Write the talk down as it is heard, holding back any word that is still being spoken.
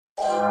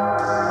Hey,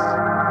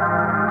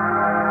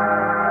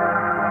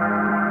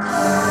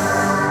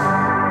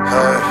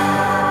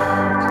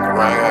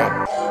 ring it.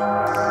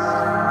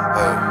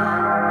 Hey,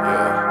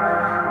 yeah.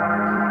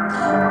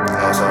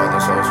 Nawfside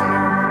Lil Sosa,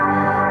 nigga.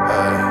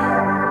 Hey,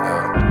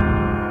 yeah.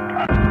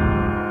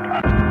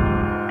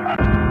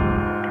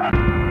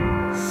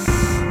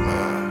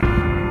 Man.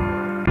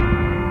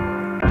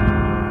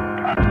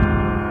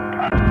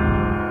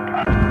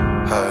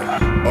 Hey,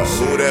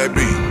 Who that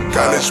be?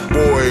 Got this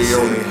boy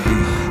on the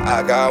beat.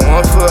 I got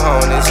one foot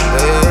on this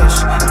ledge,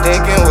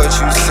 thinking what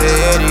you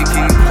said, it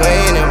keep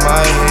playing in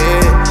my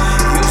head.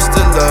 Used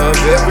to love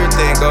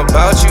everything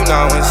about you,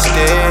 now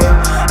instead,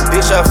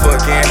 bitch, I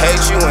fucking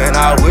hate you and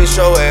I wish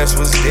your ass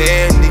was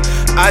dead.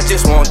 I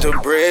just want the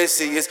bread,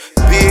 see it's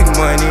big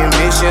money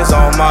missions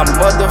on my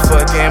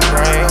motherfucking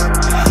brain.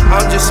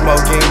 I'm just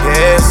smoking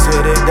gas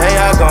till the day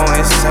I go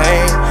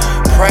insane.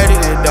 Pray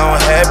that it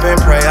don't happen,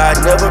 pray I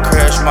never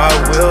crash my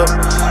whip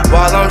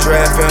while I'm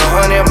driving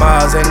 100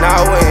 miles an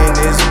hour in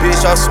this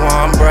bitch, I swear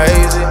I'm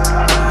brazy.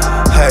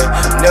 Hey,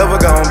 never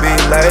gon' be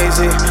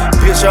lazy.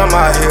 Bitch, I'm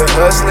out here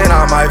hustling,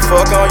 I might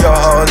fuck on your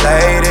old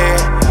lady.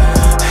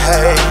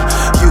 Hey,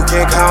 you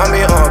can call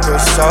me Uncle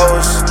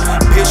Sauce.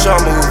 Bitch, I'm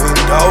moving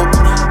dope,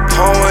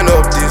 pouring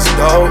up this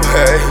dope.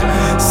 Hey,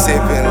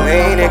 sipping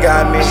lean, it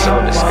got me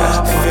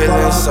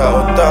feeling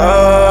so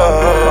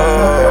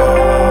dope.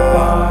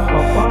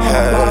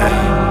 Hey,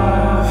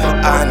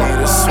 I need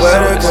a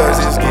sweater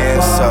cause it's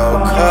getting so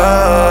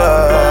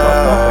cold.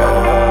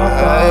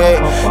 Hey,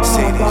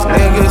 see these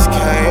niggas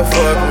can't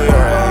fuck with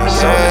rain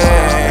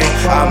gang.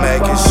 I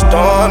make it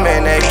storm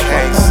and they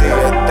can't see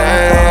a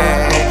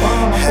thing.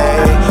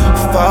 Hey,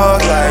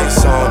 fog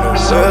lights on the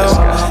roof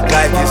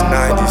like it's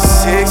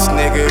 96,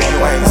 nigga, you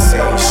ain't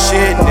seen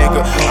shit,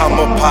 nigga.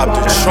 I'ma pop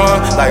the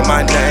trunk like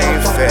my name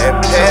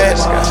Fat Pat,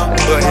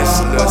 but it's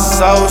Lil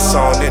Sosa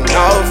on the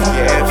north,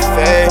 yeah,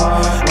 fat.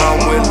 I'm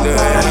with Lil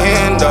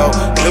Hendo,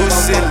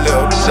 Lucy,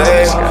 Lil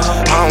Play.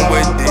 I'm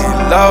with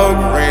D-Lo,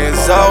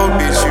 Renzo,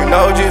 bitch, you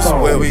know just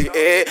where we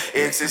at.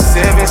 It's a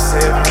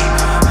 7-7,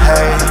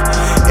 hey,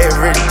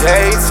 every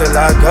day till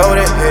I go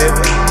to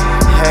heaven,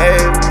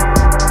 hey.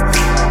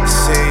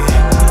 See,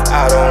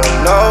 I don't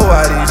know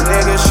why these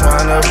niggas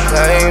tryna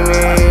play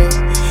me.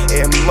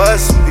 It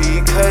must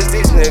be cause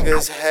these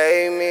niggas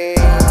hate me.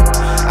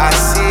 I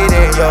see it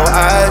in your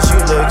eyes, you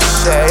look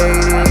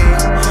shady.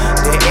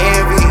 The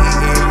envy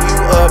eating you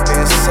up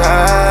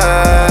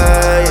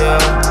inside,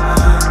 yeah.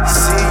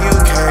 See you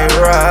can't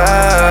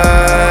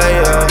ride,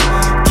 yeah.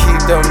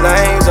 Keep them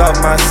lanes off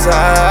my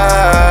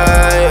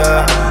side,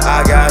 yeah.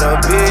 I got a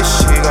bitch,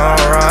 she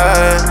gon'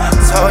 ride.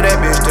 Told that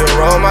bitch to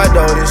roll my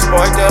dough, to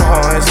spark that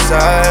hoe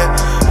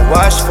inside.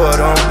 Watch for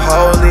them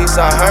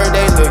police, I heard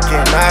they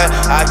looking at.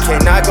 I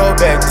cannot go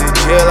back to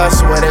jail, I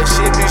swear that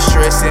shit be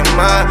stressing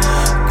my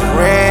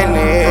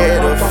granny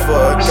the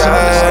fuck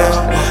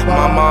out.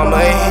 My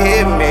mama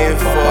hit me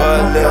for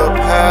a little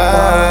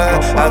pie.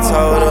 I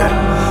told her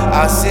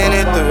I sent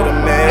it through the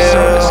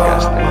mail.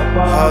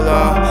 Hold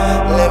on,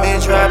 let me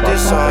drop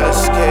this on the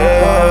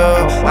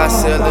scale. I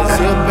sell a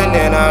zip and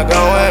then I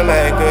go and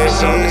make a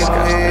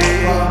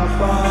EP.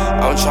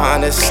 I'm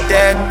tryna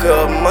stack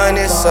up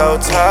money so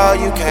tall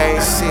you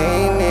can't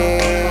see me.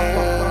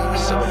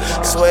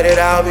 Swear that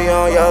I'll be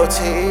on your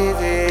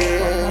TV,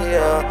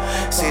 yeah.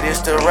 See this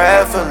the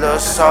rap for Lil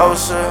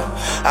Sosa.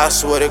 I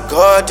swear to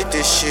God that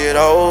this shit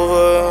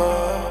over.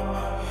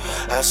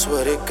 I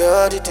swear to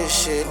God that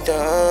this shit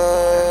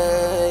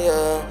done,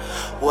 yeah.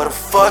 Where the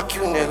fuck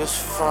you niggas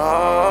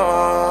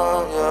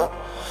from, yeah.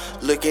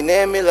 Looking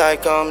at me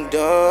like I'm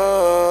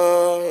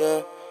done,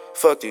 yeah.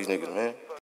 Fuck these niggas, man.